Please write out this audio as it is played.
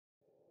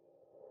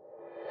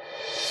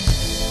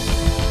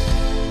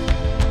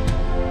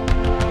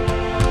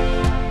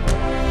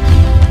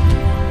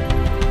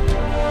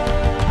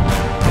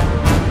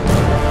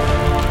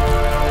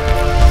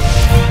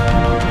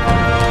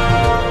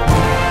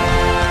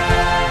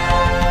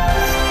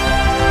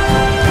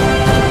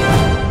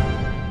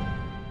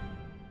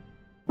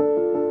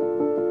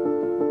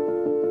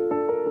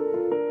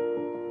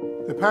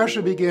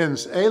parsha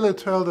begins, Eile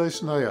Toldos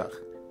Noach.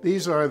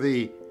 These are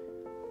the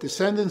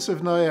descendants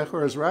of Noach,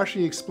 or as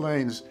Rashi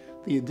explains,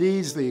 the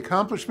deeds, the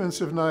accomplishments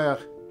of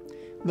Noach.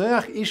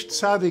 Noach ish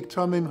tzaddik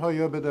tomim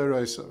hoyo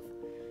b'dorosav.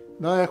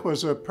 Noach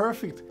was a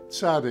perfect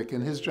tzaddik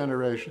in his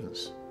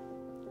generations.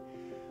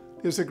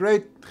 There's a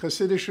great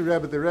Hasidic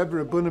Rebbe, the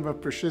Rebbe Rabunim of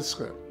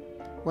Przyczka,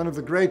 one of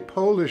the great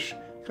Polish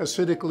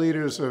Hasidic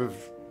leaders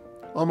of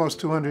almost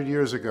 200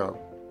 years ago.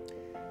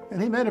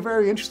 And he made a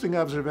very interesting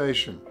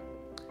observation.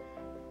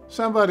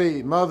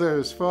 Somebody,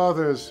 mothers,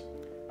 fathers,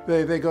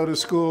 they go to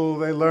school,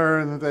 they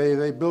learn,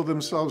 they build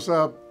themselves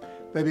up,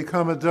 they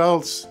become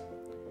adults,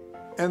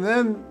 and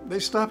then they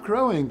stop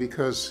growing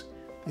because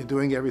they're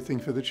doing everything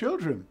for the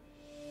children.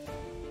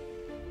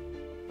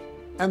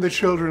 And the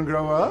children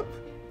grow up,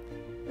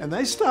 and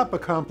they stop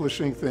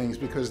accomplishing things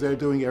because they're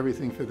doing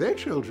everything for their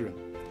children.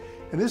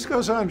 And this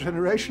goes on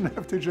generation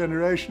after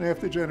generation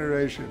after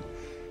generation.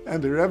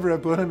 And the Rebbe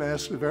Rabunim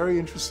asked a very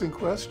interesting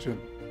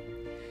question.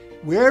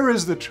 Where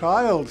is the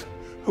child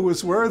who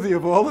is worthy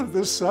of all of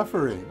this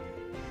suffering,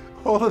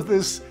 all of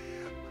this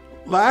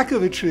lack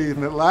of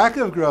achievement, lack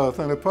of growth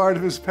on the part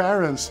of his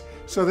parents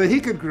so that he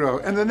could grow?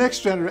 And the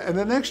next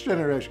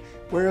generation,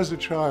 where is the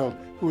child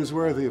who is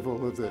worthy of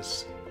all of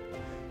this?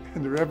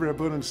 And the Rebbe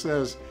Rabunim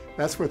says,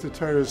 that's what the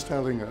Torah is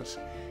telling us.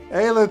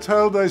 Eile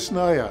Toldos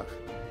Noach.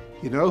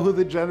 You know who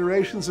the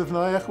generations of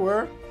Noach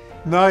were?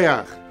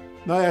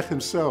 Noach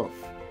himself.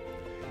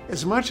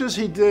 As much as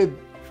he did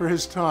for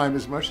his time,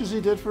 as much as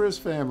he did for his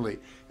family,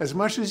 as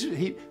much as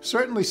he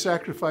certainly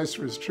sacrificed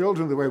for his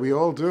children the way we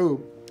all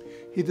do,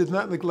 he did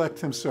not neglect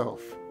himself.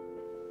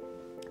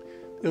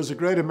 There was a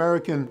great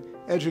American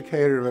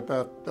educator of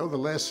about the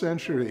last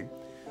century,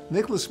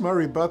 Nicholas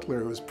Murray Butler,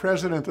 who was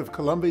president of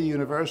Columbia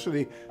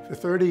University for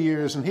 30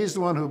 years, and he's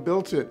the one who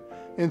built it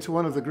into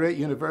one of the great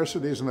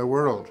universities in the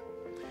world.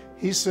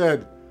 He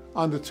said,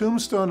 on the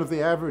tombstone of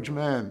the average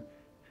man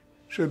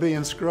should be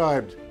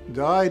inscribed,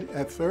 died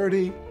at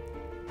 30,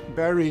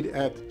 buried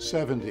at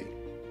 70.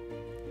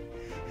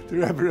 The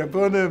Rebbe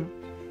Rabunim,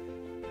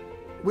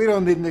 we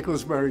don't need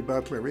Nicholas Murray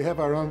Butler. We have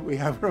our own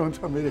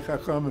Talmidei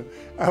Chachamim,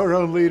 our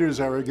own leaders,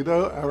 our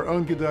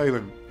own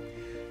Gedolim.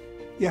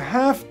 You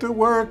have to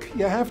work,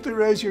 you have to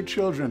raise your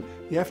children,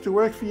 you have to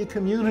work for your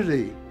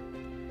community.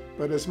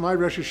 But as my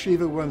Rosh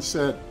Hashiva once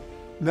said,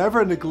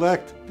 never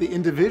neglect the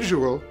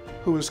individual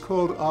who is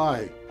called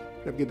I.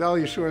 Rabbi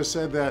Gedalia Shor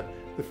said that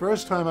the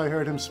first time I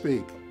heard him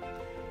speak.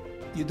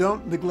 You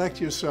don't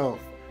neglect yourself.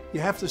 You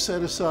have to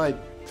set aside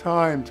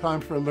time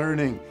for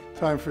learning,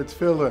 time for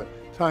tefillah,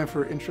 time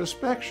for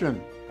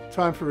introspection,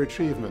 time for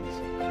achievement.